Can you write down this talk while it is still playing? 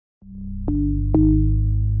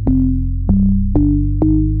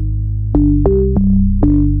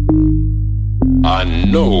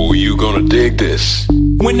know you gonna dig this.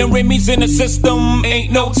 When the Remy's in the system,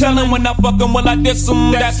 ain't no telling when I fuck 'em, will I diss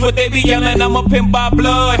 'em. That's what they be yelling. I'm a pimp by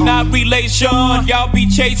blood, not relation. Y'all be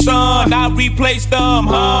chasing, I replace them,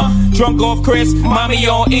 huh? Drunk off Chris, mommy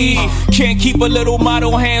on E. Can't keep a little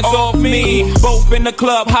model hands off me. Both in the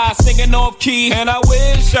club, high, singing off key. And I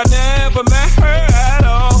wish I never met her at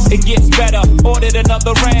all. It gets better, ordered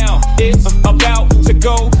another round. It's about to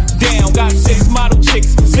go down. Got 6 model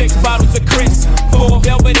chicks, 6 bottles of Chris. 4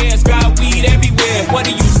 Belvedere's, got weed everywhere. What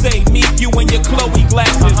do you say? Me, you, and your Chloe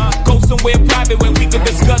glasses. Go somewhere private where we can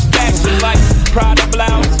discuss fashion like Prada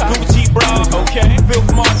blouse, Gucci bra, okay?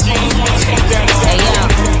 Filth Margine. Hey yo,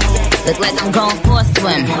 look like I'm going for a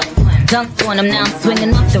swim. Dunked on him, now I'm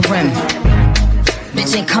swinging off the rim.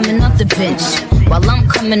 Bitch ain't coming off the bench while I'm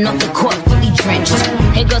coming off the court fully drenched.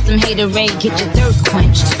 Here goes some haterade, get your thirst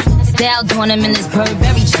quenched. Styled on him in this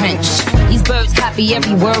Burberry trench. These birds copy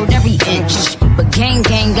every word, every inch. But gang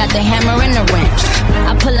got the hammer and the wrench.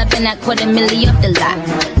 I pull up in that $250,000 off the lot.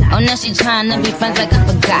 Oh, now she tryna be friends like I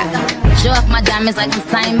forgot. Show off my diamonds like I'm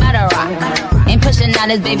signed by the rock. Ain't pushing out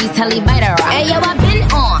his baby's telly by the rock. Hey yo, I been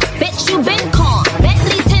on, bitch you been con.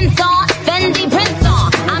 Bentley tints on, Fendi prints on.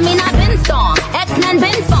 I mean I been storm, X-Men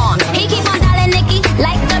been form. He keep on dialing Nicki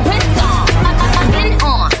like the prince on. I been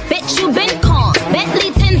on, bitch you been con.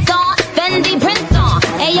 Bentley tints on, Fendi prints on.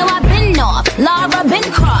 Hey yo, I been off, Laura been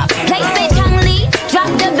crossed. Play say Chang Lee,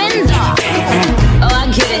 drop the Benz off. Oh, I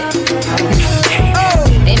get it.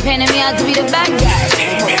 They painted me out to be the bad guy.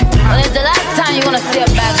 Well, it's the last time you wanna see a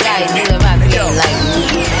bad guy do the bad guy like me.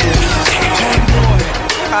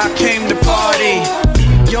 I came to party.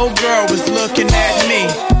 Your girl was looking at me.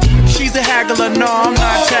 She's a haggler, no, I'm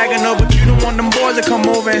not tagging her, but you don't want them boys to come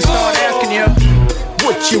over and start asking you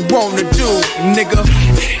what you wanna do, nigga.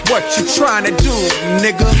 What you tryna do,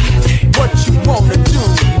 nigga. What you wanna do,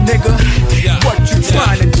 nigga. What you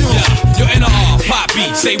tryna do. Yo, NR, pop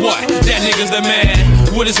beat, say what? That nigga's the man.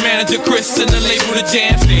 With his manager Chris and the label The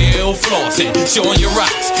Jam. Still flossing, showing your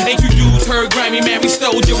rocks. Ain't you dudes heard Grammy, man, we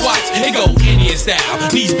stole your watch. It go Indian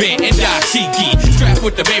style, knees bent and dashiki. Strapped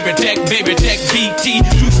with the baby deck BT.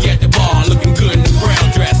 Juicy at the bar, looking good in the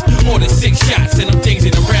brown dress. Ordered 6 shots and them things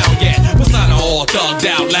ain't around yet. Persona all thugged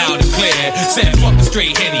out loud and clear. Said fuck the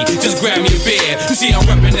straight Henny, just grab me a beer. You see I'm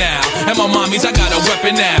reppin' now, and my mommies, I got a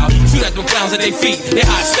weapon now. Shoot at them clowns at their feet, they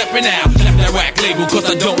hot steppin' out. Left that rack label cause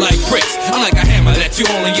I don't like bricks. I'm like a hammer that you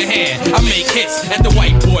hold in your hand. I make hits at the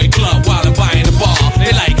white boy club while I'm buying the bar.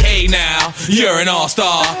 They like, hey now, you're an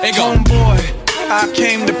all-star. They go, homeboy, I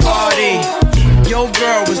came to party. Your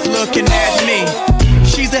girl was looking at me.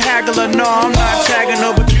 She's a haggler, no, I'm not tagging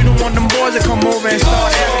her, but you don't want them boys to come over and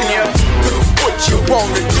start asking you what you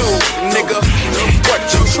wanna do, nigga. What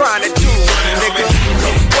you tryna do, nigga.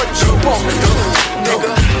 What you wanna do,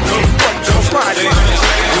 nigga. What you tryna do.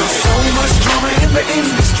 There's so much drama in the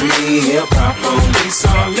industry. Hip-hop police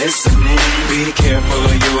are listening. Be careful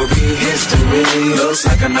or you'll be history. Looks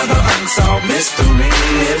like another unsolved mystery.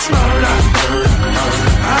 It's murder, murder,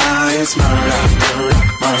 murder. Ah, it's murder, murder,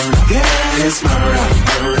 murder. Yeah, it's murder,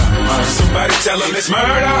 murder, murder. Somebody tell them it's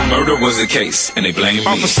murder. Murder was the case, and they blame me.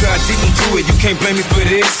 Officer, I didn't do it, you can't blame me for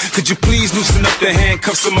this. Could you please loosen up the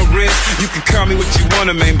handcuffs on my wrist? You can call me what you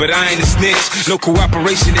wanna, man, but I ain't a snitch. No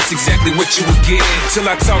cooperation, it's exactly what you would get. Till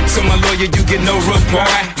I talk to my lawyer, you get no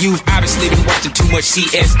reply. You've obviously been watching too much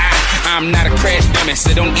CSI. I'm not a crash dummy,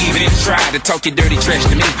 so don't even try to talk your dirty trash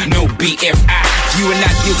to me. No BFI. You are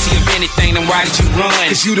not guilty of anything, then why did you run?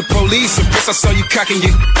 Cause you the police, and plus I saw you cocking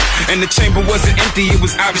your and the chamber wasn't empty, it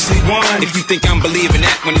was obviously one. If you think I'm believing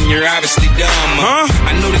that one, you're obviously dumb. Huh?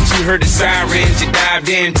 I know that you heard the sirens, you dived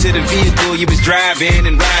into the vehicle you was driving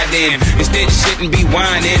and riding. Instead you shouldn't be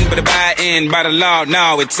whining, but abiding by the law,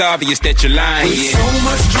 no, it's obvious that you're lying. With so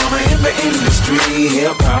much drama in the industry,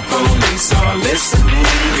 hip-hop police are listening.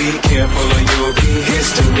 Be careful or you'll be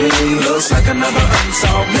history. Looks like another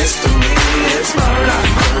unsolved mystery. It's murder,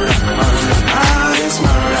 murder, murder. Ah, it's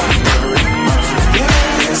murder, murder, murder.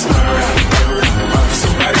 Yeah, it's murder, murder, murder.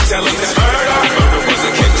 Somebody tell them it's murder. Murder was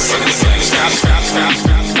a case. Stop, stop, stop,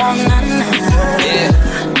 stop. Oh, na, na. Yeah.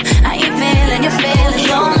 How you feeling? You feeling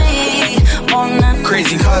lonely? Oh, na, na.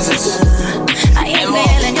 Crazy cousins. How you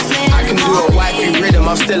feeling? You feeling I can do a wifey rhythm,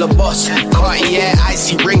 I'm still a boss. Cartier,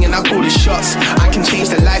 icy ring and I call the shots. I can change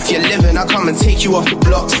the life you're living, I come and take you off the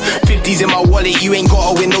blocks. 50s in my wallet, you ain't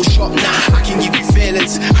got a window shop. Nah, I can give you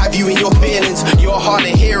feelings, have you in your feelings. You're hard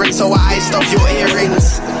of hearing, so I iced off your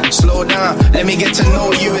earrings. Slow down, let me get to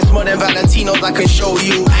know you. It's more than Valentino's, I can show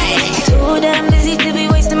you. Too damn busy to be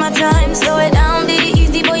wasting my time. Slow it down, be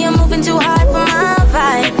easy, boy, you're moving too hard for my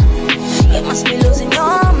vibe. You must be losing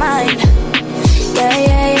your mind. Yeah,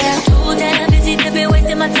 yeah, yeah. Too damn busy to be wasting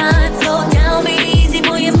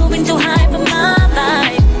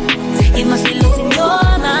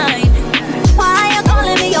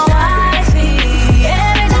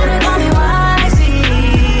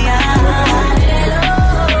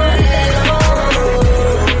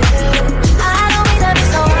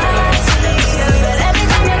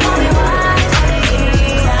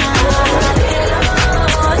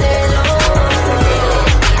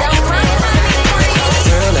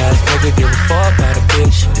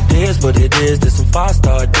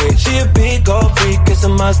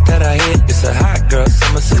must that I hit. It's a hot girl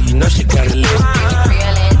summer, so you know she got it lit.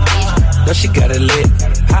 No, she got it lit.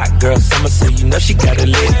 Hot girl summer, so you know she got it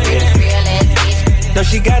lit. Yeah. No,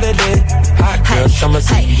 she got it lit. Hot girl summer,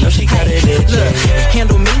 so you know she got it lit. Look,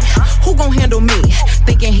 handle me? Who gon' handle me?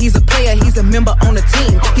 Thinking he's a player, he's a member on the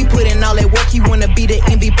team. He put in all that work, he wanna be the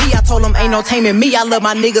MVP. I told him ain't no taming me, I love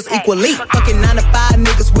my niggas equally. Fucking 9 to 5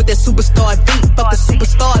 niggas with that superstar beat. Fuck the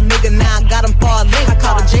superstar nigga, now I got him far link. I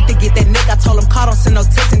called a Jake to get that nigga, I told him call, don't send no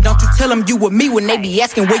text. And don't you tell him you with me when they be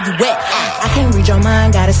asking where you at. I can't read your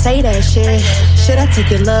mind, gotta say that shit. Should I take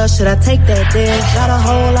your love, should I take that dick? Got a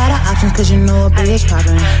whole lot of options, cause you know a bitch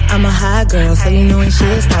poppin'. I'm a high girl, so you know when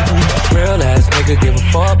shit's stoppin'. Real ass nigga, give a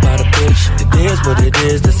fuck about a bitch. It is what it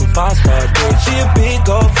is, this some five-star bitch. She a big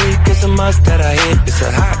gold freak, it's a must that I hit. It's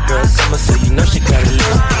a hot girl summer, so you know she got it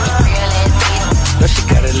lit. No, she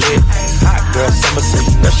got it lit. Hot girl summer, so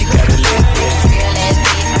you know she got it lit.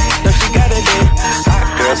 Yeah. No, she got it lit. Hot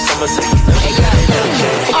girl summer, so you know she got it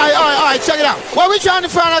lit. Alright, check it out. What we're trying to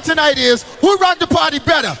find out tonight is who rock the party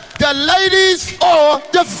better, the ladies or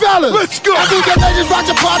the fellas? Let's go. I do the ladies rock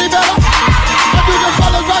the party better. I do the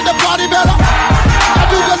fellas rock the party better. I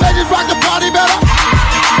do the ladies rock the party better.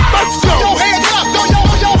 Let's go. Throw your hands up, throw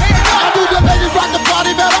your hands up. I do the ladies rock the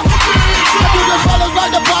party better. I do the fellas rock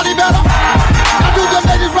the party better. I do the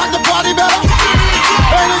ladies rock the party better.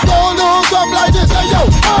 And it's going on something like this. Hey yo,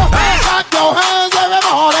 clap your hands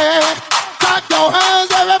everybody. Clap your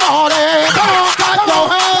hands everybody. Come on, clap your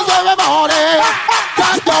hands everybody.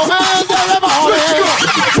 Clap your hands everybody.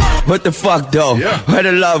 What the fuck though? Yeah. Where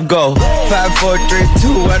the love go? 5, 4, 3,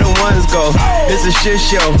 2, where the ones go? It's a shit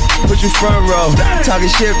show, put you front row. Talking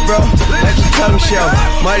shit bro, let your tongue show.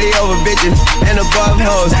 Money over bitches and above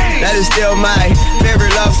hoes. That is still my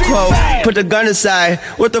favorite love quote. Put the gun aside,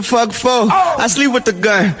 what the fuck for? I sleep with the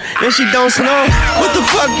gun, and she don't snow. What the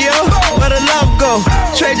fuck yo? Where the love go?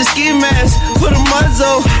 Trade the ski mask, put a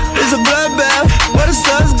muzzle. It's a bloodbath, where the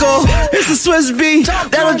suns go? It's the Swiss beat,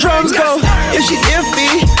 that the drums go. If she's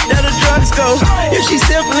iffy, that the drugs go. If she's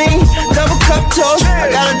simply double cup toast,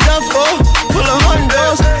 I got a duffel full of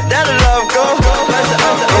hundos. That the love go.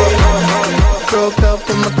 Broke up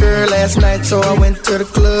with my girl last night, so I went to the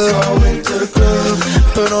club.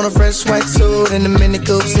 Put on a fresh white suit and a mini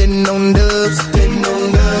coupe, sitting on dubs.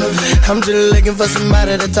 I'm just looking for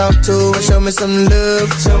somebody to talk to and show me some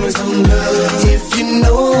love. If you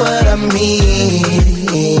know what I mean.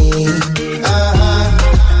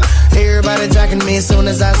 Everybody jacking me as soon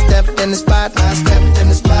as I stepped in the spot.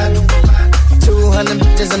 200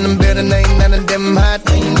 bitches in the building, ain't none of them hot.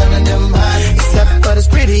 Except for this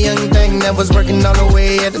pretty young thing that was working all the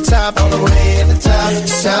way at the top.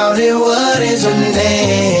 Shouted, what is your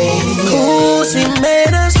name? Ooh, she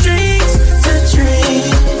made us drinks to drink.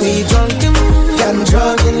 We drunk and got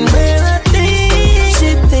drunk and made her think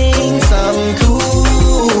she thinks I'm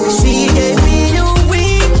cool. She gave me a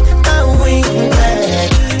wink, I winked back.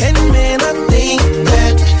 And man, I think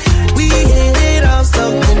that we hit it off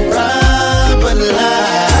something proper like.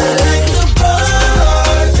 I like the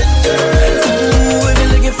bartender. Ooh, if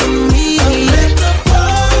you're looking for me, I'm at the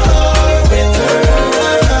bar with her.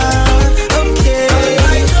 Okay. I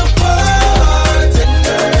like the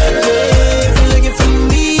bartender. Yeah, if you're looking for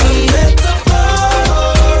me, I'm at the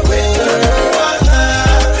bar with her.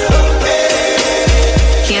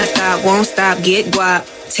 Okay. Can't stop, won't stop, get guap.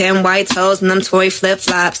 10 white toes and them Tory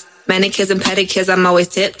flip-flops. Manicures and pedicures, I'm always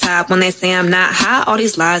tip-top. When they say I'm not hot, all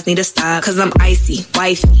these lies need to stop. Cause I'm icy,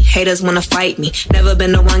 wifey, haters wanna fight me. Never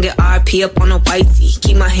been the one get RP up on a whitey.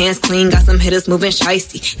 Keep my hands clean, got some hitters moving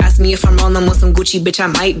shicey. Ask me if I'm rolling with some Gucci, bitch, I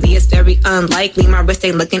might be. It's very unlikely, my wrist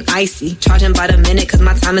ain't looking icy. Charging by the minute, cause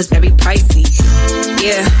my time is very pricey.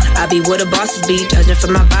 Yeah, I be where the bosses be. Judging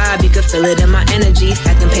from my vibe, you can feel it in my energy.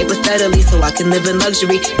 Stacking paper steadily so I can live in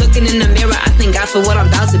luxury. Looking in the mirror, I thank God for what I'm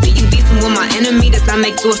about to be. You beefing with my enemy, does not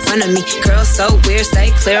make you a friend of me. Girl, so weird, stay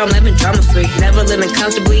clear, I'm living drama free. Never living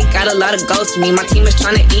comfortably, got a lot of goals to me. My team is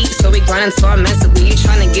trying to eat, so we grinding so immensely. You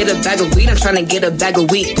trying to get a bag of weed, I'm trying to get a bag of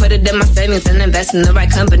wheat. Put it in my savings and invest in the right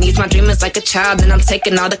companies. My dream is like a child, and I'm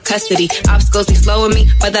taking all the custody. Obstacles be slowing me,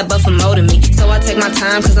 but that buffer molding me. So I take my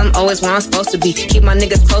time, cause I'm always where I'm supposed to be. Keep my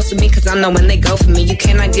niggas close to me, cause I know when they go for me. You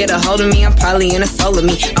cannot get a hold of me, I'm probably in a soul of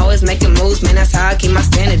me. Always making moves, man, that's how I keep my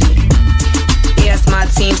sanity. Yeah, it's my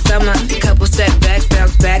team summer. Couple setbacks,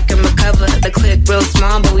 bounce back and recover. The clip real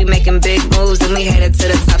small, but we making big moves. And we headed to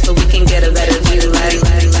the top so we can get a better view.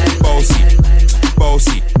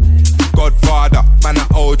 Bossy, Godfather, man a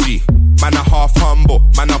OG. Man a half humble,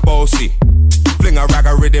 man a bossy. Fling a rag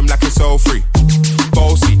a rhythm like it's all free.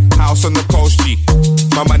 Bossy, house on the coast G.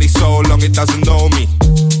 My money so long it doesn't know me.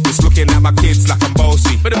 It's looking at my kids like I'm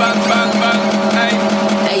bossy. Bang, bang, bang,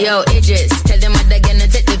 hey. Yo, Idris, tell them what they're gonna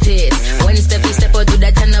take the piss. When Steffi step out to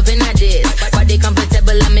that turn up in a diss. Body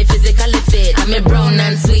comfortable, I'm a physically fit. I'm a brown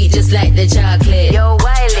and sweet, just like the chocolate. Yo,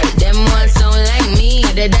 Wiley, them ones sound like me.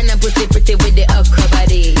 Other than a pussy pretty with the upper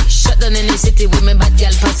body. Shut down in the city with me bad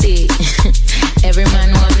girl pussy. Every man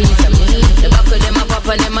want piece of me. The back of them a pop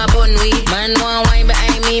and them a bun weed. Man want wine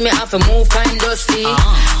behind me have to move kind dusty.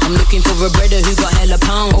 I'm looking for a brother who got hella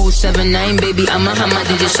pound. 079, baby, I'm a hammer,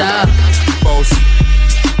 DJ shop. Bossy,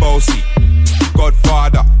 bossy,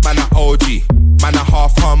 Godfather, man a OG, man a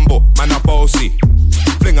half humble, man a bossy.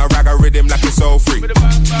 Fling a rag a rhythm like it's all free.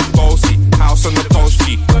 Bossy, house on the post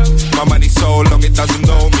G. My money so long it doesn't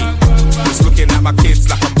know me. Just looking at my kids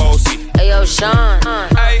like I'm bossy. Hey yo, Sean.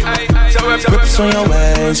 Grips on your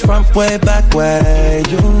ways, front way, back way.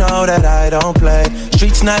 You know that I don't play.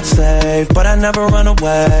 Streets not safe, but I never run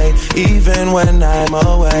away, even when I'm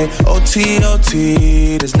away. OT,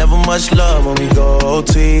 OT, there's never much love when we go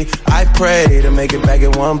OT. I pray to make it back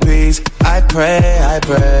in one piece. I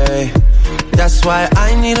pray. That's why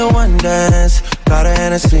I need a one dance. Got a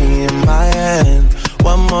Hennessy in my hand.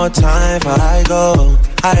 One more time before I go.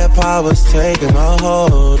 Higher powers taking a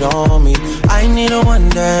hold on me. I need a one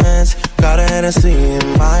dance. Got a Hennessy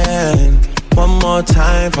in my hand. One more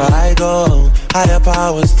time before I go. Higher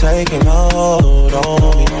powers taking a hold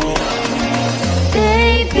on me.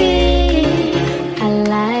 Baby, I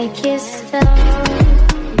like your stuff.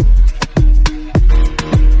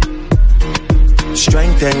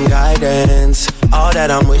 Strength and guidance, all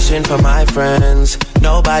that I'm wishing for my friends.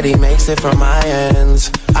 Nobody makes it from my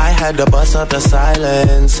ends. I had to bust up the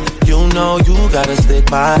silence. You know you gotta stick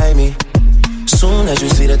by me. Soon as you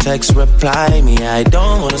see the text, reply me. I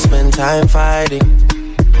don't wanna spend time fighting.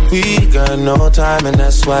 We got no time and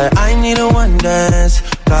that's why I need a one dance.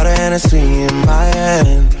 Got a Hennessy in my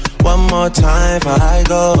hand. One more time before I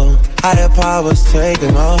go. Higher powers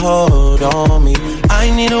taking a hold on me.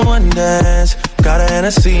 I need a one dance. Got a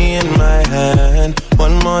Hennessy in my hand.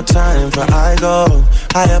 One more time before I go.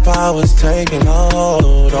 Higher powers taking a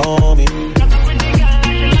hold on me.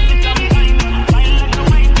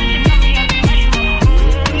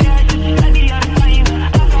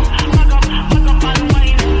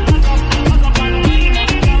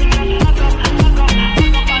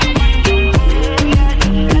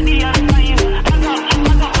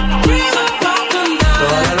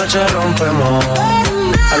 Rompemos,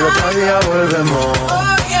 al otro día volvemos.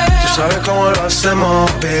 Tú sabes cómo lo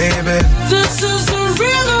hacemos, baby. This is the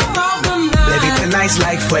rhythm of the night. Baby, tonight's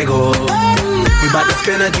like fuego. We bout to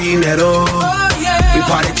spend a dinero. We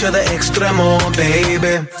party to the extremo,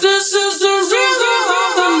 baby. This is the rhythm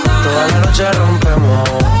of the night. Toda la noche rompemos,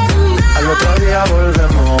 al otro día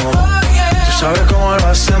volvemos. Tú sabes cómo lo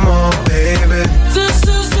hacemos, baby. This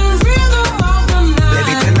is the rhythm of the night.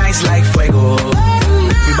 Baby, tonight's like fuego.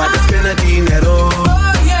 We bout to spend a dinero.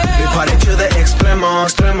 We party to the extremo,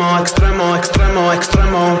 extremo, extremo, extremo,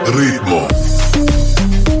 extremo. Ritmo.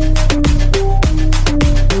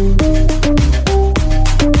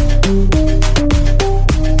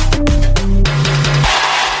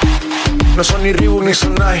 No son ni Reebok ni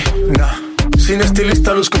Sonai, nah. Sin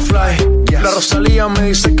estilista luzco fly. La Rosalía me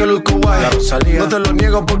dice que luzco guay. No te lo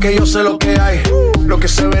niego porque yo sé lo que hay. Lo que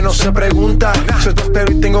se ve no se pregunta. Soy tu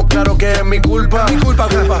espero y tengo claro que es mi culpa.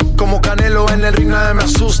 Como Canelo en el ring nadie me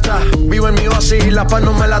asusta. Vivo en mi oasis y la paz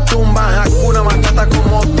no me la tumba. Hakuna Matata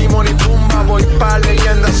como Timón y Pumba. Voy pa'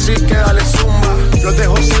 leyenda así que dale zumba. Los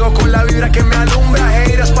dejo sigo con la vibra que me alumbra.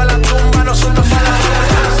 Haters pa' la tumba, nosotros pa' la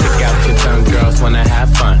tumba. Stick out your tongue, girls wanna have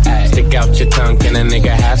fun. Stick out your tongue, can a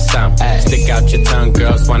nigga have some? Stick out your tongue,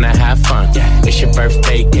 girls wanna have fun. It's your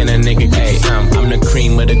birthday, can a nigga get you some? I'm the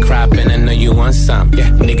cream of the crop and I know you want some.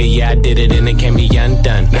 Nigga, yeah, I did it and it can't be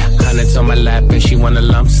undone. Hundreds on my lap and she wanna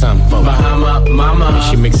lump sum. Bahama, mama, and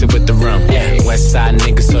she mix it with the rum. West side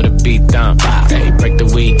niggas so the beat dump. Break the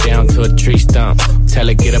weed down to a tree stump. Tell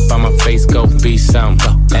her get up on my face, go be some.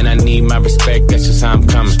 And I need my respect, that's just how I'm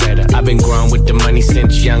coming. I've been growing with the money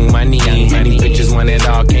since young money. Many bitches want it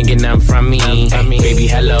all, can't get nothing from me. Baby,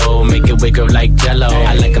 hello, make it wake up like Jello.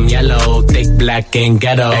 I like them yellow, thick, black, and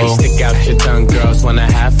ghetto. Stick out your tongue, girls wanna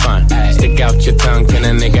have fun. Stick out your tongue, can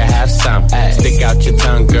a nigga have some? Stick out your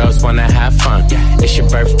tongue, girls wanna have fun. It's your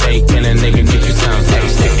birthday, can a nigga get you some?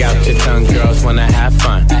 Stick out your tongue, girls wanna have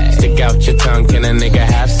fun. Stick out your tongue, can a nigga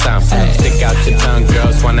have some? Stick out your tongue,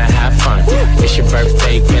 girls wanna have fun. It's your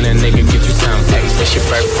birthday, can a nigga get you some? It's your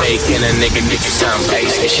birthday, can a nigga get you some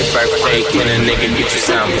bass? It's your birthday, can a nigga get you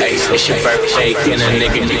some bass? It's your birthday, can a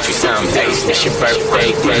nigga get you some bass? It's your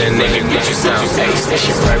birthday, can a nigga get you some bass? It's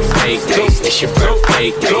your birthday, it's your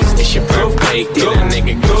birthday, it's your birthday, can a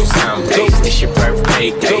nigga get you some bass? It's your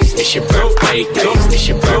birthday, it's your birthday, it's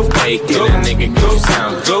your birthday, can a nigga get you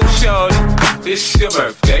some. Go shorty, it's your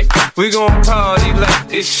birthday. We gon' party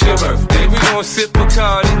like it's your birthday. We gon' sip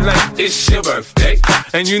Bacardi like it's your birthday.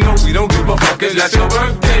 And you know we don't give a fuck, it's not your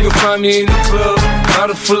birthday. You'll find me in the club,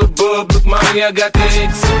 bottle full of bub. Look, mommy, I got the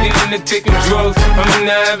X, I'm into taking drugs. I'm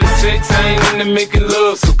into having sex, I ain't into making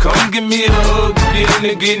love. So come give me a hug, get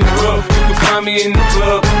into getting rough. You can find me in the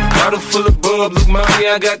club, bottle full of bub. Look, mommy,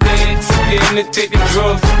 I got the X, I'm into taking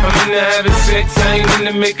drugs. I'm into having sex, I ain't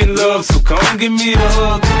into making love. So come give me a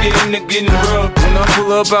hug, get into getting rough. When I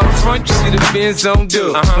pull up out front, you see the Benz on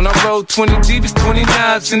dub. When I roll 20 deep, it's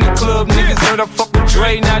 29s in the club. Niggas heard I fuck with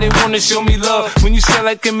Dre, now they wanna show me love. When you sell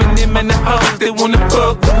like Eminem and the hoes, they wanna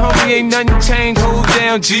fuck. But homie, ain't nothing changed, hold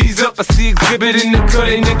down, G's up. I see exhibit in the cut,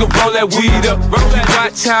 they nigga roll that weed up.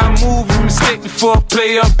 Watch how I move, a mistake before I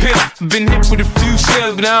play up here. Been hit with a few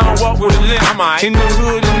shells, but I don't walk with a limp. In the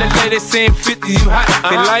hood, in the lady saying 50, you hot.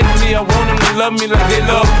 They like me, I want them to love me like they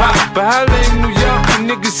love pop. But holla in New York, the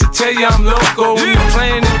niggas should tell you I'm loco. The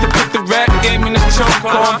plan is to put the rap game in the choke.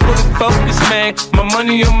 I'm fully focused, man. My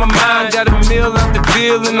money on my mind. Got a meal out the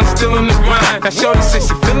deal and I'm still in the grind. Now shorty says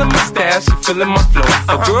she feeling my style, she feeling my flow.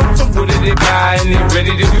 A girl from Wooded, they buy and they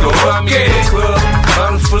ready to go. I'm in the club,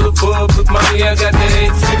 bottle full of bub. Look, mommy, I got the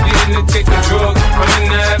head sick, get in to take a drug. I'm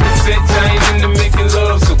into having sex, I ain't into making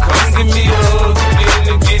love. So come give me a hug, get in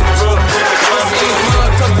to getting rough.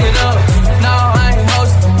 Tuck it up, no, I ain't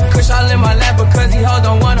hosting. Kush all in my lap because he hold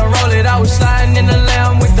don't wanna roll it. I was sliding in the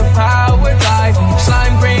lamb with the power glide.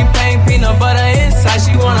 Slime green paint, peanut butter inside.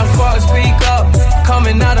 She wanna fuck, speak up,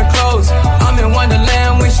 coming out of clothes. I'm in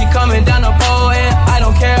Wonderland when she coming down the pole. And I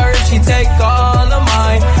don't care if she take all of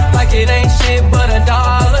mine. Like it ain't shit but a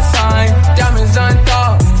dollar sign. Diamonds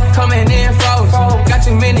unthought, coming in froze. Got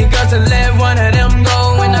too many girls to let one of them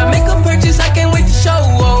go. When I make a purchase, I can't wait to show.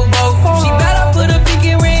 She bet I put a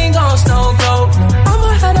pinky ring on snow globe.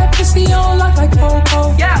 I'ma have that pussy on lock like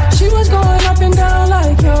Popo. Yeah. She was going up and down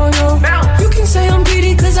like yo-yo. You can say I'm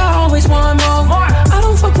greedy cause I always want more. I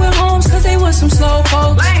don't fuck with homes cause they was some slow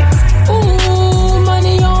folks. Ooh,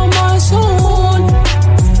 money on my soul.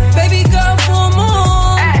 Baby girl, full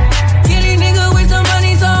moon. Get these niggas with some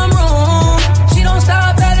money, some room. She don't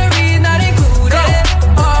stop, batteries not included.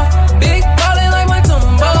 Big ballin' like my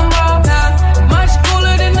tumbo. Much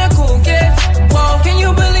cooler than the cool kids. Whoa, can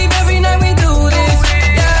you believe every night we do this?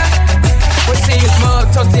 Yeah. We see you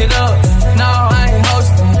smug, toast it up. No, I ain't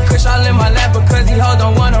hosting. Kush all in my lap because he hold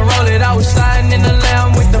don't wanna roll it. I was sliding in the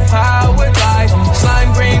lamb with the power glide.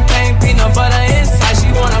 Slime green paint, peanut butter inside. She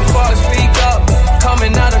wanna fuck, speak up,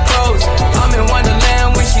 coming out of clothes. I'm in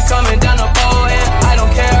Wonderland when she coming down the pole. And I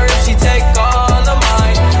don't care if she take all of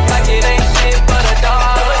mine. Like it ain't shit but a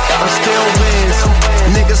dollar. I'm still Wiz.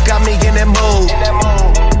 Niggas got me in that mood.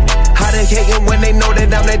 How they hating when they know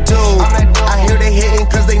that I'm that dude? I hear they hating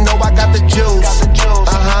cause they know I got the juice.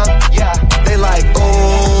 They like,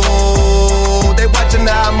 ooh, they watching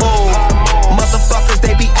how I move. Motherfuckers,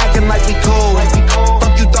 they be acting like we cool.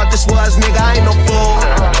 Fuck you thought this was, nigga, I ain't no fool.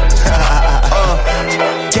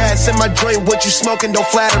 Gas in my joint, what you smoking, don't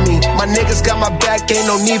flatter me. My niggas got my back, ain't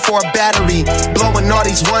no need for a battery. Blowing all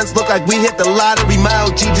these ones, look like we hit the lottery. My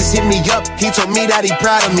OG just hit me up, he told me that he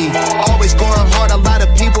proud of me. Always going hard, a lot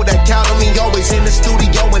of people that count on me. Always in the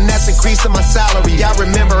studio, and that's increasing my salary. I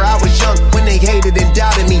remember I was young when they hated and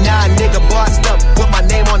doubted me. Now a nigga bossed up, put my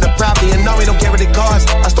name on the property. And no, we don't care what it costs.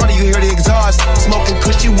 I started, you hear the exhaust. Smoking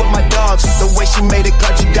cushy with my dogs. The way she made it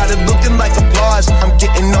cut, you got it looking like applause. I'm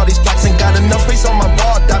getting all these plaques and got enough space on my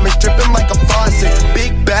wall. Diamonds dripping like a faucet.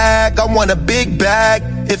 Big bag, I want a big bag.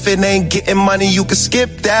 If it ain't getting money, you can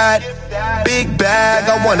skip that. Big bag,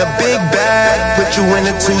 I want a big bag. Put you in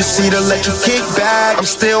a two-seater, let you kick back. I'm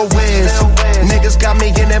still Wiz. Niggas got me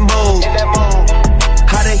in that mood.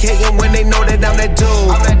 How they hating when they know that I'm that dude?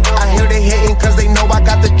 I hear they hating cause they know I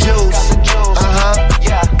got the juice.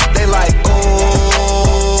 They like,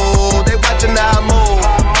 ooh, they watching how I move.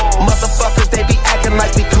 Motherfuckers, they be acting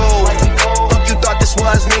like we cool. Fuck you thought this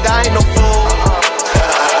was, nigga, I ain't no fool.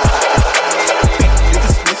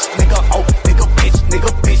 Nigga snitch, nigga hoe, nigga bitch,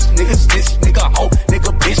 nigga bitch, nigga snitch, nigga hoe,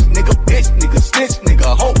 nigga bitch, nigga bitch, nigga snitch,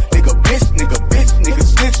 nigga hoe, nigga bitch, nigga bitch, nigga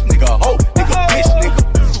snitch, nigga hoe, nigga bitch, nigga.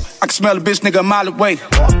 I can smell a bitch, nigga, a mile away.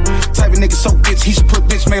 Type of nigga so bitch, he should put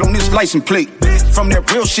bitch made on this license plate. From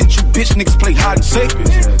that real shit, you bitch niggas play hide and seek.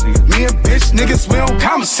 Me and bitch niggas, we don't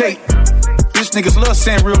conversate. bitch niggas love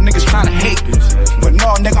saying real niggas tryna hate. But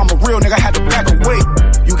no, nigga, I'm a real nigga, I had to back away.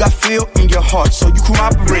 You got feel in your heart, so you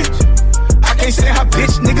cooperate. I can't say how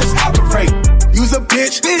bitch niggas operate. You's a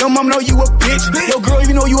bitch, your mom know you a bitch. Yo girl,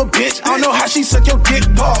 you know you a bitch. I don't know how she suck your dick.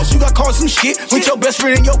 Pause. You got caught some shit with your best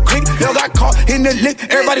friend in your clique. Yo got caught in the lick.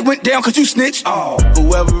 Everybody went down cause you snitched. Oh,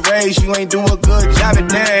 whoever raised you ain't do a good job at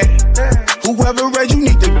that. Whoever raised you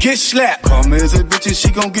need to get slapped. Call me as a bitch and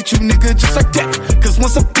she gon' get you nigga just like that. Cause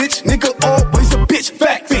once a bitch, nigga always a bitch.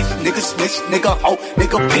 Fact, bitch, nigga snitch, nigga hoe,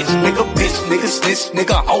 nigga bitch, nigga snitch,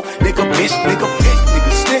 nigga hoe, nigga bitch, nigga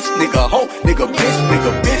snitch, nigga hoe, nigga bitch, nigga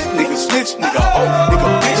snitch, nigga hoe, nigga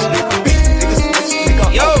bitch, nigga snitch, nigga hoe, nigga bitch,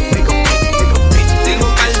 nigga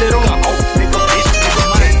Calderón, nigga hoe, nigga bitch,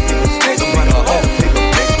 nigga snitch, nigga hoe, nigga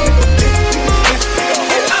bitch, nigga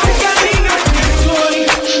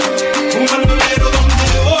un bandolero donde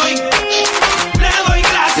voy, le doy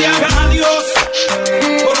gracias a Dios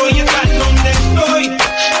por hoy estar donde estoy.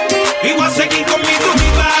 Y voy a seguir con mi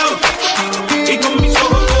tumbao y con mis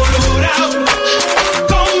ojos colorados,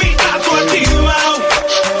 con mi gato activado,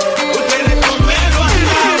 porque de comerlo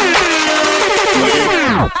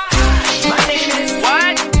My name is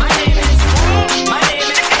what? My name is who? My name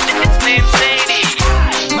is Slim Shady.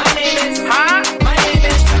 My name is huh? My name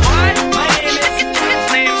is what? My name is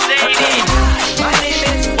Slim Shady. My name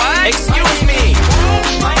is what? Excuse me.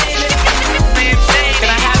 My name is Slim Shady. Can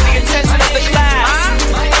I have the attention of the class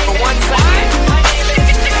for 1 second?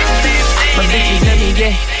 My bitches love me,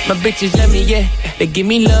 yeah. My bitches love me, yeah. They give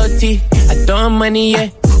me loyalty. I throw 'em money, yeah.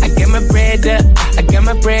 I get my bread up, I got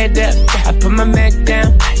my bread up. I put my Mac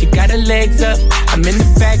down, she got her legs up. I'm in the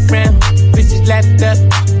background, bitches lapped up,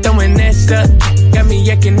 throwing that stuff. Got me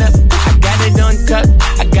yucking up, I got it on tuck,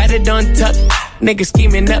 I got it on tuck. Niggas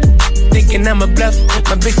scheming up, thinking I'm a bluff.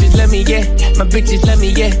 My bitches love me, yeah. My bitches love me,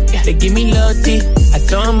 yeah. They give me loyalty, I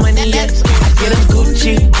throw 'em money, yeah. I get them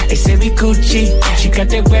Gucci, they say we Gucci. She got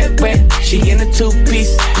that wet, she in a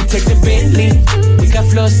 2-piece. We take the Bentley, we got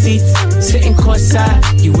floor seats, sitting courtside,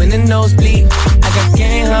 you in the nosebleed. I got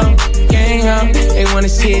gang ho, they wanna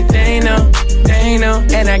see it, they know.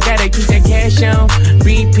 And I gotta keep that cash on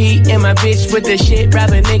repeat. And my bitch with the shit, rob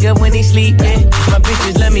a nigga when he sleeping. My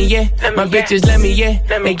bitches love me, yeah. My bitches love me, yeah.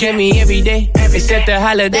 They get me every day, except the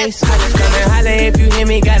holidays. Come and holla if you hear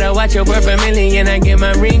me, gotta watch your worth $1 million. I get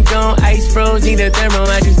my ring on, ice froze, need a thermo.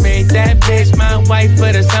 I just made that bitch my wife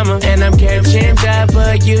for the summer. And I'm catching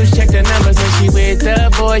W's, check the numbers. When she with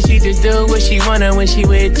the boy, she just do what she wanna. When she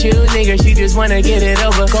with you, nigga, she just wanna get it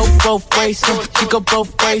over. Go both ways, she go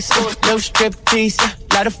both ways. No striptease,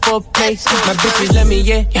 lot of foreplay. My bitches love me,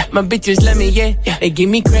 yeah. My bitches love me, yeah. They give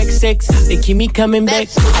me crack sex, they keep me coming back.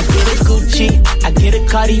 I get a Gucci, I get a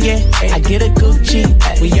Cartier, I get a Gucci.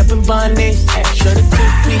 We up in Bondage, show the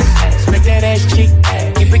 2-piece, smack that ass cheek,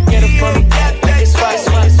 keep it ghetto for me, like it's swat.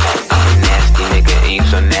 I'm a nasty nigga and you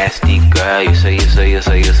so nasty, girl. You say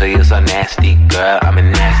you're so nasty, girl. I'm a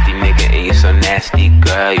nasty nigga and you so nasty,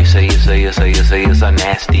 girl. You say you're so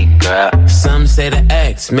nasty, girl. Some say the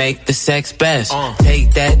X make the sex best.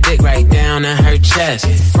 Take that dick right down in her chest.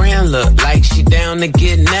 Friend look like she down to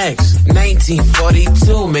get next.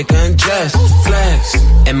 1942, make her undress. Flex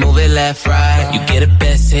and move it left, right. You get a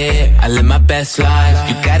best hit, I live my best life.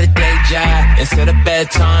 You got a day job instead of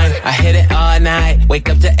bedtime. I hit it all night, wake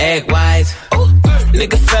up to egg whites. Ooh,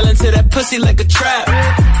 nigga fell into that pussy like a trap.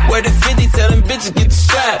 Where the 50, tell them bitches get the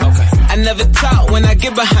strap. I never talk when I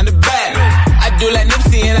get behind the back. I do like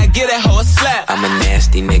Nipsey and I get that hoe a slap. I'm a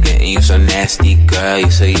nasty nigga and you so nasty, girl.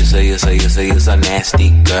 You say you're so nasty,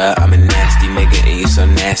 girl. I'm a nasty nigga and you so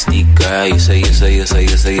nasty, girl. You say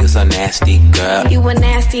you're so nasty, girl. You a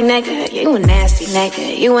nasty nigga, you a nasty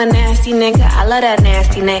nigga, you a nasty nigga. I love that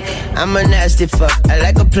nasty nigga. I'm a nasty fuck, I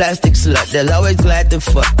like a plastic slut. They'll always glad to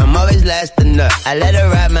fuck, I'm always last to nut. I let her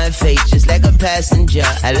ride my face just like a passenger.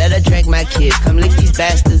 I let her drink my kids, come lick these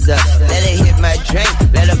bastards up. Let her hit my drink,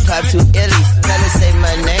 let her pop 2 illies. Tell her say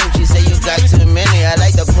my name, she say you got too many. I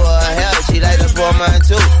like to pour her hell, she like to pour mine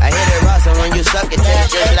too. I hit it raw, so when you suck it,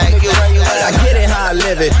 tastes just like you. I get it how I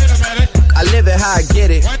live it, I live it how I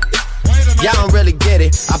get it. Y'all don't really get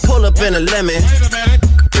it. I pull up in a lemon,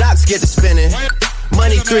 blocks get to spinning.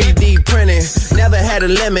 Money 3D printing, never had a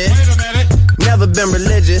limit. Never been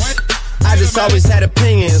religious, I just always had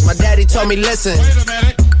opinions. My daddy told me, listen,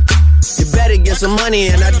 you better get some money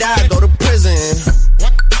and I die, go to prison.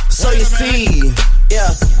 So you see,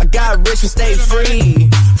 yeah, I got rich and stayed free.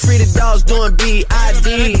 Free the dogs doing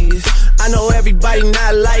BIDs. I know everybody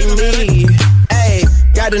not like me.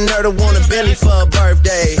 Ayy, got the nerve to want a Bentley for a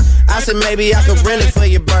birthday. I said maybe I could rent it for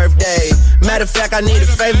your birthday. Matter Matter of fact, I need a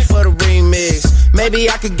favor for the remix. Maybe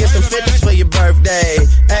I could get some 50s for your birthday.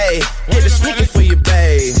 Hey, hit the sneaker for your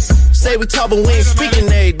babe. Say we talk, but we ain't speaking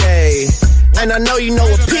every day. And I know you know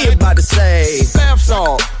what P about to say. Bath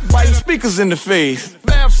salt, biting speakers in the face.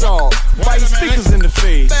 Bath salt, biting speakers in the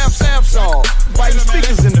face. Bath salt, biting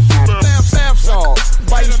speakers in the face. Bath salt,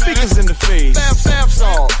 biting speakers in the face. Bath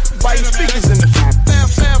salt, biting speakers in the face.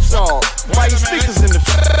 Bath salt, biting speakers in the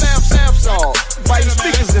face. Bath salt, biting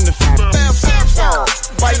speakers in the face. Bath salt,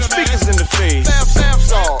 biting speakers in the face. Bath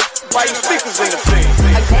salt, biting speakers in the face.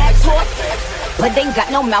 A bag talk, but they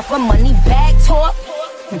got no mouth for money. Bag talk.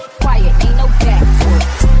 Quiet, ain't no back talk.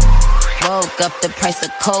 Woke up, the price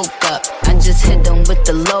of coke up. I just hit them with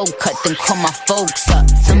the low cut, then call my folks up.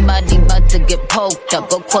 Somebody about to get poked up,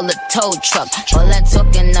 go call a tow truck. All that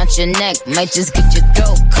talking out your neck might just get your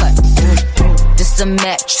throat cut. This a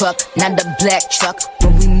Mack truck, not a black truck.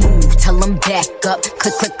 When we move, tell them back up.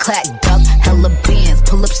 Click, click, clack, duck. Hella bands,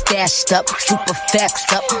 pull up, stashed up. Super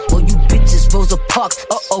facts up. All you bitches, Rosa Parks.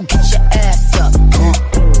 Uh-oh, get your ass up.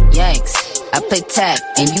 Yikes. I play tag,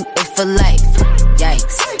 and you it for life.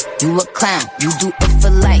 Yikes. You a clown, you do it for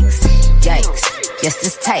likes. Yikes. Yes,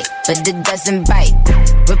 it's tight, but it doesn't bite.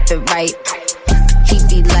 Rip it right. He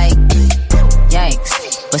be like,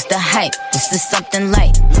 yikes. What's the hype? This is something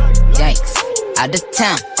light. Yikes. Out of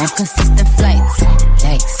town, on consistent flights.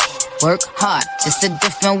 Yikes. Work hard, just a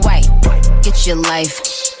different way. Get your life.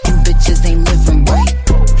 You bitches ain't living right.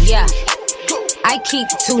 Yeah. I keep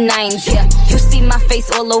 2 9s, yeah. You see my face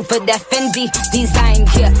all over that Fendi design,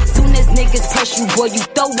 yeah. Soon as niggas press you, boy, you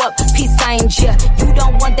throw up peace signs, yeah. You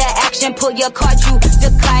don't want that action, pull your card, you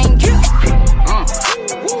decline, yeah.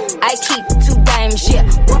 I keep 2 dimes, yeah.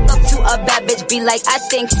 Walk up to a bad bitch, be like, I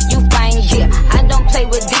think you fine, yeah. I don't play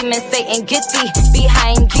with demons, Satan, get thee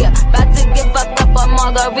behind, yeah. About to get fucked up a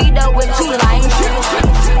margarita with 2 limes,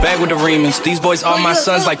 yeah. Back with the remix. These boys are my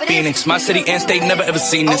sons like Phoenix. My city and state never ever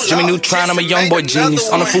seen this. Jimmy Neutron, I'm a young boy genius.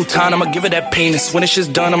 On a futon, I'ma give it that penis. When this shit's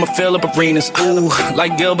done, I'ma fill up arenas. Ooh,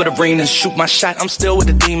 like Gilbert Arenas. Shoot my shot, I'm still with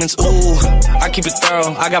the demons. Ooh, I keep it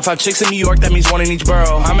thorough. I got 5 chicks in New York, that means 1 in each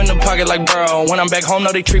borough. I'm in the pocket like Burrow. When I'm back home,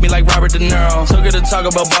 no, they treat me like Robert De Niro. Took her to talk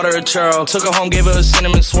about butter or churro. Took her home, gave her a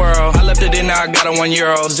cinnamon swirl. I left it in, now I got her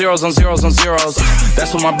 €1. Zeros on zeros on zeros.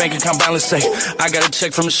 That's what my bank account balance say. I got a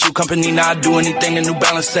check from a shoe company, now I do anything a New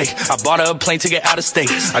Balance say. I bought her a plane ticket out of state.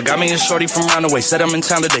 I got me a shorty from round the way. Said I'm in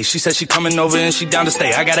town today. She said she coming over and she down to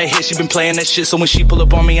stay. I got a hit, she been playing that shit. So when she pull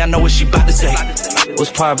up on me, I know what she bout to say. What's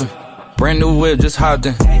poppin'? Brand new whip, just hopped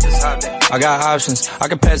in. I got options. I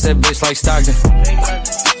can pass that bitch like Stockton.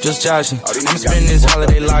 Just joshing. I'm spending this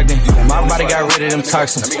holiday locked in. My body got rid of them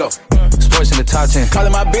toxins. Sports in the top 10.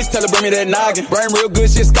 Calling my bitch, tell her bring me that noggin. Brain real good,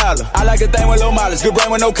 shit scholar. I like a thing with low mileage, good brain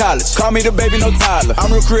with no college. Call me the baby, no Tyler. I'm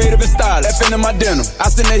real creative and stylish. F in my denim. I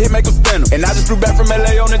send that hit, make them spin 'em. And I just flew back from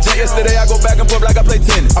LA on the jet yesterday. I go back and forth like I play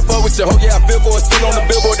tennis. I fuck with your hoe, yeah, I feel for it. Still on the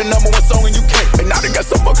Billboard, the #1 song in UK. And now they got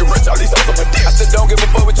so fucking rich, all these hoes on my dick. I said, don't give a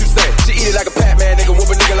fuck what you say. She eat it like a Pac-Man, nigga. Whoop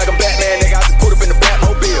a nigga like a Batman, nigga. I just put up in the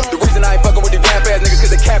Batmobile. The reason I ain't fucking with these rap ass niggas, cause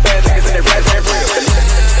they cap ass niggas and they rap ain't real.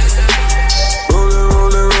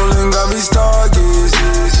 Rolling, got me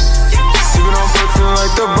stargazing. Sipping on perfume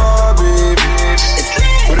like the bar, baby.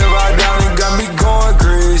 Whatever I down, it got me going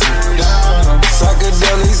crazy.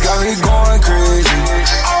 Psychedelics got me going crazy.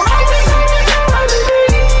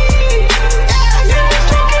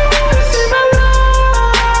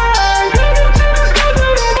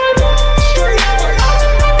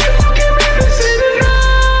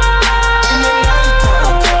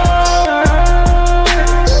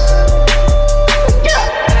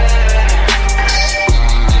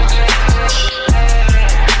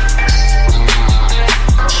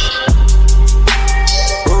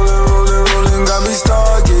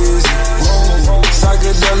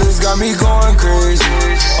 Got me going crazy.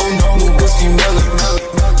 Oh no, niggas be melon.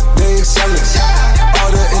 They excellent.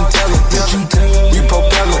 All the intelligence. We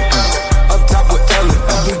propelling. Up top with Ellen.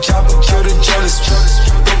 A big chopper, kill the jealous.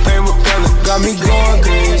 Propane repellent. Got me going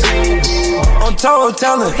crazy. On total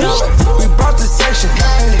talent. We brought the section.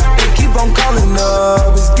 They keep on calling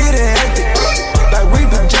up. It's getting hectic. Like we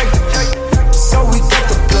projected. So we got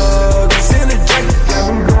the plug. It's interjected. Got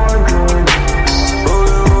me going crazy.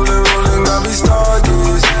 Rolling, got me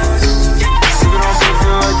stargazing.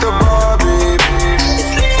 Like the bar, baby.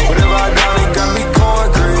 Whatever I done, it got me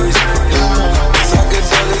going crazy.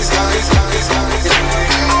 Psychedelics got me.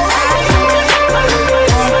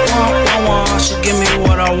 She give me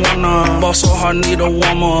what I wanna. Ball so hard, need a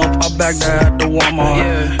warm up. I back that at the warm up.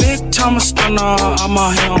 Yeah. Big time a stunner, I'm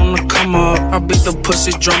out here on the come up. I beat the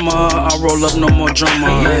pussy drummer, I roll up, no more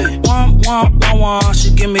drama. Yeah. One, she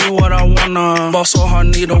give me what I wanna. Ball so hard,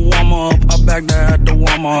 need a warm up. I back that at the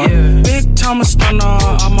warm up. Yeah. Big time a stunner,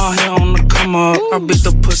 I'm out here on the come up. I beat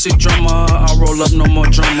the pussy drummer, I roll up, no more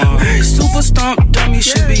drama. Super stomp dummy,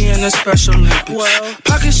 should be in a Special Olympics.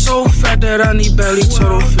 Pocket so fat that I need belly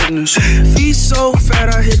total fitness. Feet so fat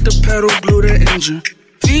I hit the pedal, glue the engine.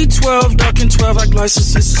 V12, ducking 12 like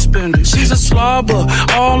licenses suspended. She's a slobber,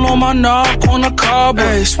 all on my knob, corner cobbler.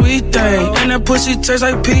 Hey, sweet thing, and that pussy tastes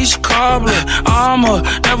like peach cobbler. I'ma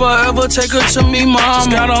never ever take her to me, mama.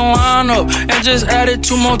 Just gotta line up and just added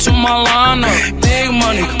 2 more to my lineup. Big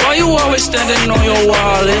money, why you always standing on your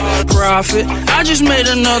wallet? Profit, I just made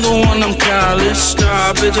another one, I'm college.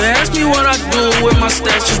 Stop it, just ask me what I do with my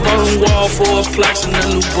stats. Just bought a wall for a flax and a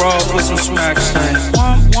new bra for some smacks.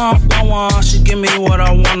 One, she give me what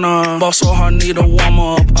I wanna. Ball so hard, need a warm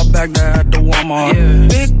up. I back that at the warm up. Yeah.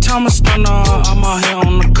 Big time a stunner, I'm out here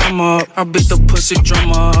on the come up. I beat the pussy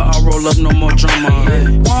drummer, I roll up, no more drama.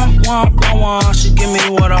 Yeah. One, she give me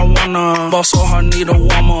what I wanna. Ball so hard, need a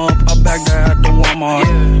warm up. I back that at the warm up.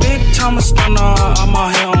 Yeah. Big time a stunner, I'm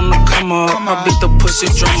out here on the come up. I beat the pussy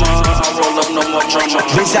drummer, I roll up, no more drama.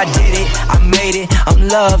 Bitch, I did it, I made it. I'm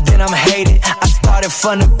loved and I'm hated. I started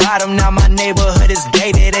from the bottom, now my neighborhood is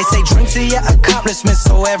gated. They say drinks are your accomplishments,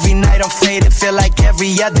 so every night I'm faded. Feel like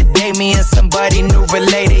every other day me and somebody new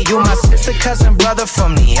related. You my sister, cousin, brother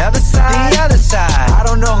from the other side. The other side. I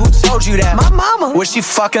don't know who told you that. My mama. Well, she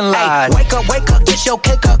fucking lied. Hey, wake up, get your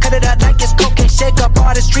cake up. Cut it up like it's cocaine. Shake up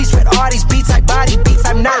all the streets with all these beats like body beats.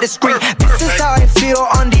 I'm not discreet. This is how I feel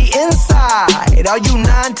on the inside. All you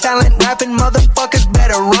non-talent rapping motherfuckers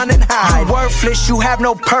better run and hide. You worthless, you have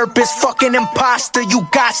no purpose. Fucking imposter, you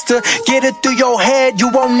gots to get it through your head. You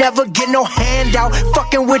won't never get no handout.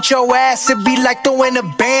 Fucking with your ass, it be like throwing a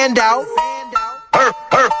band out.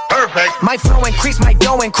 Perfect. My flow increase, my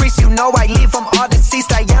dough increase. You know I leave from all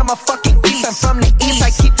deceased. I am a fucking beast. I'm from the east.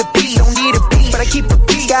 I keep the peace. Don't need a piece, but I keep a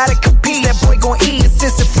piece. Gotta compete. That boy gon' eat this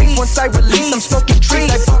is a feast. Once I release, I'm smoking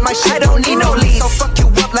trees. I fuck my shit. I don't need no leads. So fuck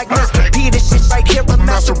you up like Mr. P. This shit right here a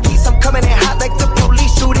masterpiece. I'm coming in hot like the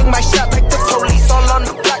police. Shooting my shot like the police. All on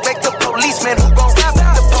the block like the policeman. Who gon' stop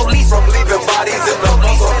the police from leaving bodies in the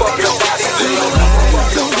motherfucking bodies.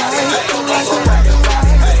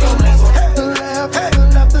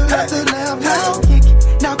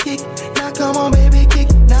 Now come on baby, kick.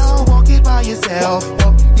 Now walk it by yourself.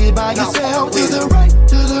 Walk it by yourself. To the right,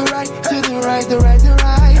 to the right, to the right, the right, the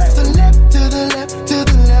right. The left, to the left, to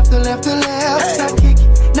the left, the left, the left.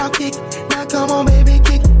 Now kick. Now come on baby,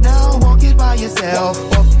 kick. Now walk it by yourself.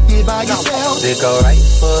 Walk it by yourself. They go right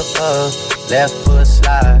foot up, left foot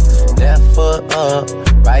slide. Left foot up,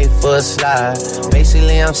 right foot slide.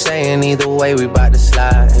 Basically I'm saying either way we bout to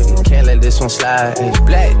slide. Hey, can't let this one slide. Hey,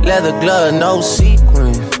 black leather glove, no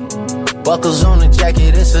sequin. Buckles on the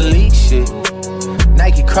jacket, it's elite shit.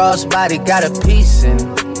 Nike crossbody got a piece in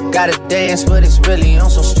it. Gotta dance, but it's really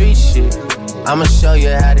on some street shit. I'ma show you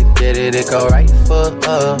how to get it. It go right foot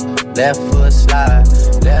up, left foot slide.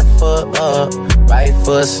 Left foot up, right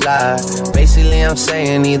foot slide. Basically I'm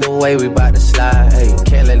saying either way we bout to slide. Hey,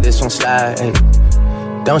 can't let this one slide. Hey,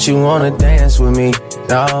 don't you wanna dance with me?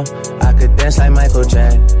 No, I could dance like Michael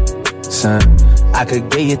Jackson. I could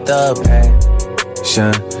get you the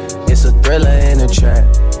passion. It's a thriller in the trap.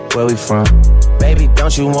 Where we from? Baby,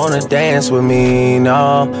 don't you wanna dance with me?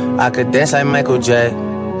 No, I could dance like Michael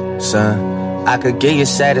Jackson. I could give you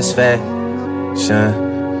satisfaction.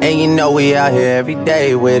 And you know we out here every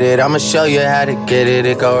day with it. I'ma show you how to get it.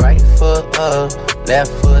 It go right foot up,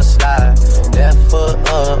 left foot slide. Left foot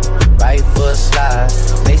up, right foot slide.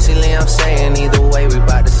 Basically I'm saying either way we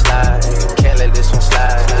bout to slide. Can't let this one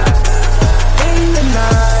slide. In the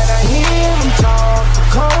night I hear him talk. The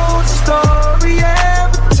coldest story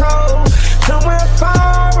ever told. Somewhere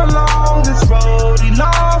far along this road he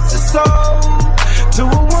lost his soul to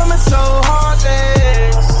a woman so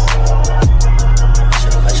heartless.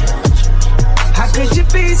 How could you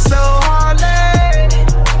be so heartless?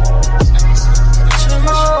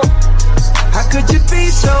 Oh, how could you be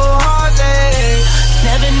so heartless?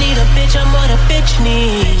 Never need a bitch, I'm what a bitch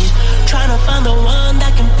need. Tryna find the one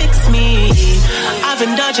that can fix me. I've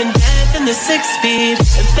been dodging death in the 6-speed.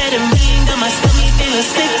 Amphetamine got my stomach feeling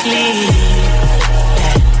sickly.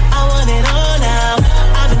 I want it all now.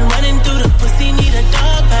 I've been running through the pussy, need a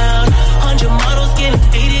dog pound. 100 models getting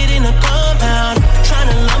faded in a compound.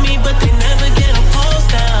 Tryna love me, but they never get a pulse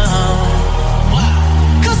down.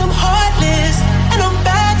 Cause I'm heartless, and I'm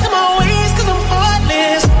back to my ways. Cause I'm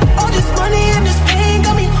heartless. All this money and this pain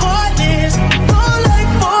got me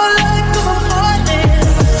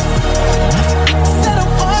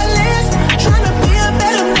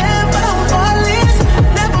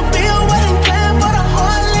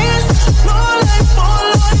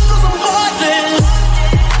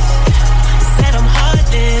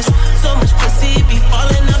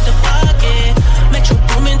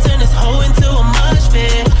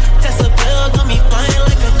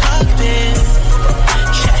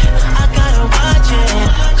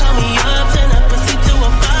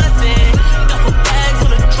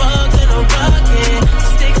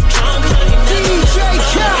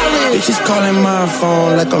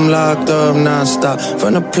like I'm locked up non-stop.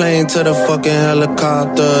 From the plane to the fucking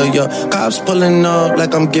helicopter, yeah. Cops pulling up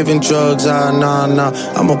like I'm giving drugs, nah.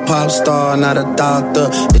 I'm a pop star, not a doctor.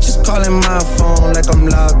 Bitches calling my phone like I'm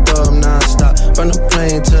locked up non-stop. From the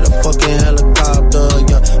plane to the fucking helicopter,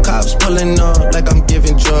 yeah. Cops pulling up like I'm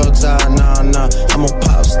giving drugs, nah. I'm a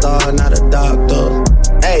pop star, not a doctor.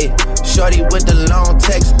 Hey, shorty with the long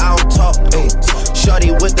text, I don't talk. Ay.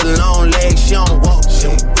 Shorty with the long legs, she don't walk.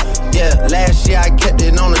 Yeah, last year I kept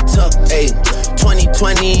it on the tuck. Ay.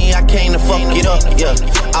 2020, I came to fuck it up. Yeah,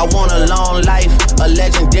 I want a long life, a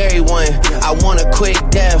legendary one. I want a quick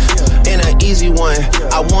death and an easy one.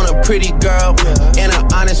 I want a pretty girl and an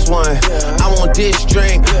honest one. I want this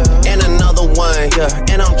drink and another one. Yeah,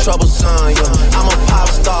 and I'm troublesome. Yeah, I'm a pop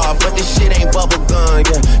star, but this shit ain't bubble gum.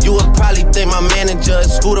 Yeah, you would probably think my manager is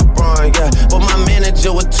Scooter Braun. Yeah, but my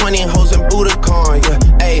manager with 20 hoes and Budokan. Yeah,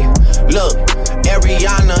 hey, look,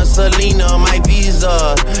 Ariana, Selena, my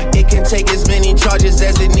visa. It can take as many charges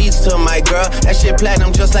as it needs to, my girl. That shit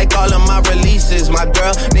platinum just like all of my releases, my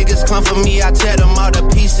girl. Niggas come for me, I tear them all to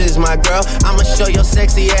pieces, my girl. I'ma show your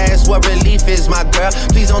sexy ass what relief is, my girl.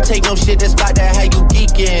 Please don't take no shit that's about to have you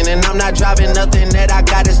geeking. And I'm not driving nothing that I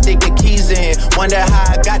gotta stick the keys in. Wonder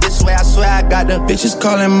how I got this way, I swear I got the bitches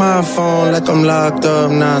calling my phone like I'm locked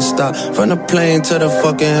up non-stop. From the plane to the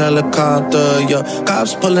fucking helicopter, yeah.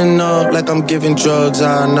 Cops pulling up like I'm giving drugs,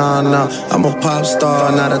 nah. I'm a pop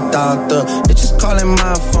star, not a doctor. Bitches calling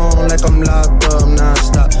my phone like I'm locked up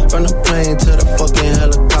non-stop. From the plane to the fucking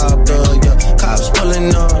helicopter, yeah. Cops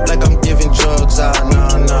pulling up like I'm giving drugs, nah.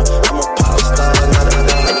 I'm a pop star, not a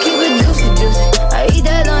doctor. I keep it juicy, I eat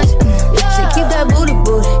that lunch. She keep that booty,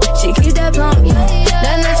 she keep that plump, yeah.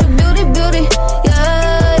 That natural beauty,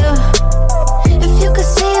 yeah. If you could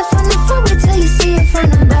see it from the front, wait till you see it from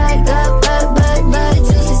the back. Back, yeah. Back,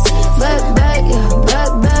 juicy. Back,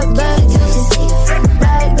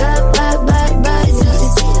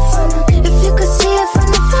 if you could see it from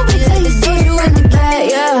the front, wait till you see it from the back,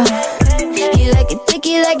 yeah. You like it thick,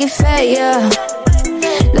 you like it fat, yeah.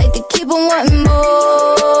 Like to keep on wanting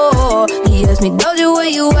more. He asked me, Doja, where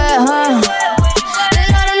you at, huh?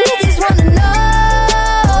 And all the niggas wanna know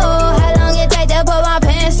how long it take to put my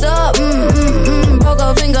pants up. Poke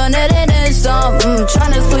a fingernail and then some.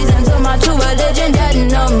 Tryna squeeze into my true religion, that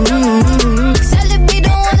Celebrity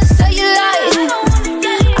don't wanna sell you light.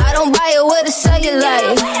 I don't buy it with a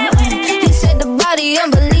cellulite. He said the body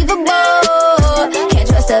unbelievable. Can't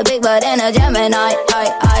trust a big butt and a Gemini.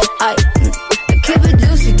 I keep it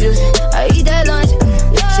juicy, I eat that lunch.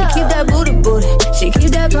 She keep that booty, she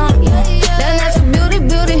keep that plump, yeah. That natural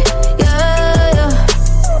beauty, yeah.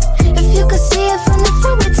 If you could see it from the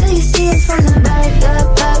front, wait till you see it from the back,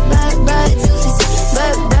 back, juicy.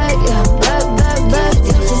 Back, yeah, back,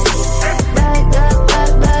 juicy. Back,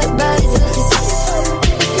 juicy.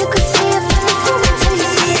 If you could see it from the front, wait till you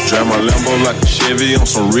see it. Drive my Lambo like a Chevy on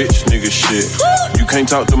some rich nigga shit. You can't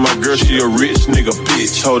talk to my girl, she a rich nigga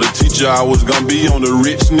bitch. Told the teacher I was gonna be on the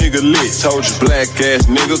rich nigga list. Told you black ass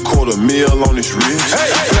nigga, $250,000 on his wrist.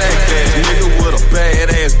 Black ass nigga with a bad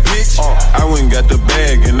ass bitch. I went and got the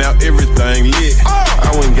bag and now everything lit.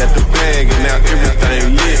 I went and got the bag and now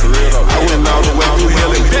everything lit. I went all the way through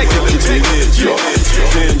hell and back and it's lit.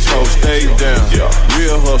 10 toes, stay down.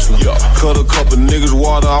 Real hustler. Cut a couple niggas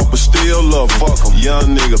water off but still love em.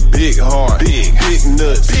 Young nigga, big heart, big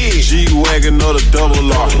nuts, G-Wagon or the double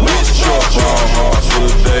R. Rich truck, ball hard for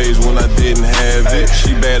the days when I didn't have it.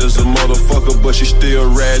 She bad as a motherfucker, but she still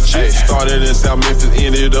ratchet. Started in South Memphis,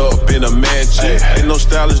 ended up in a mansion. Ain't no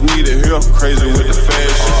stylist needed here, crazy with the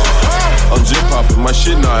fashion. I'm just popping my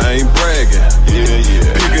shit now, I ain't bragging.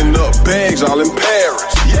 Picking up bags all in Paris.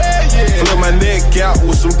 Flip my neck out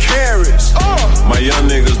with some carrots. My young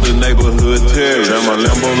niggas, the neighborhood terrorists. Drive my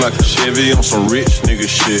Lambo like a Chevy on some rich nigga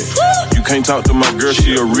shit. You can't talk to my girl,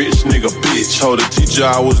 she a rich nigga bitch. Told the teacher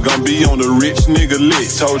I was gonna be on the rich nigga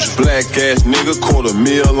list. Told you black ass nigga,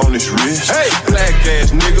 $250,000 on his wrist. Black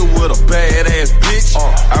ass nigga with a bad ass bitch.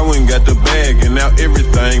 I went and got the bag and now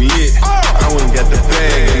everything lit. I went and got the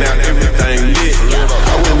bag and now everything lit.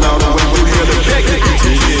 I went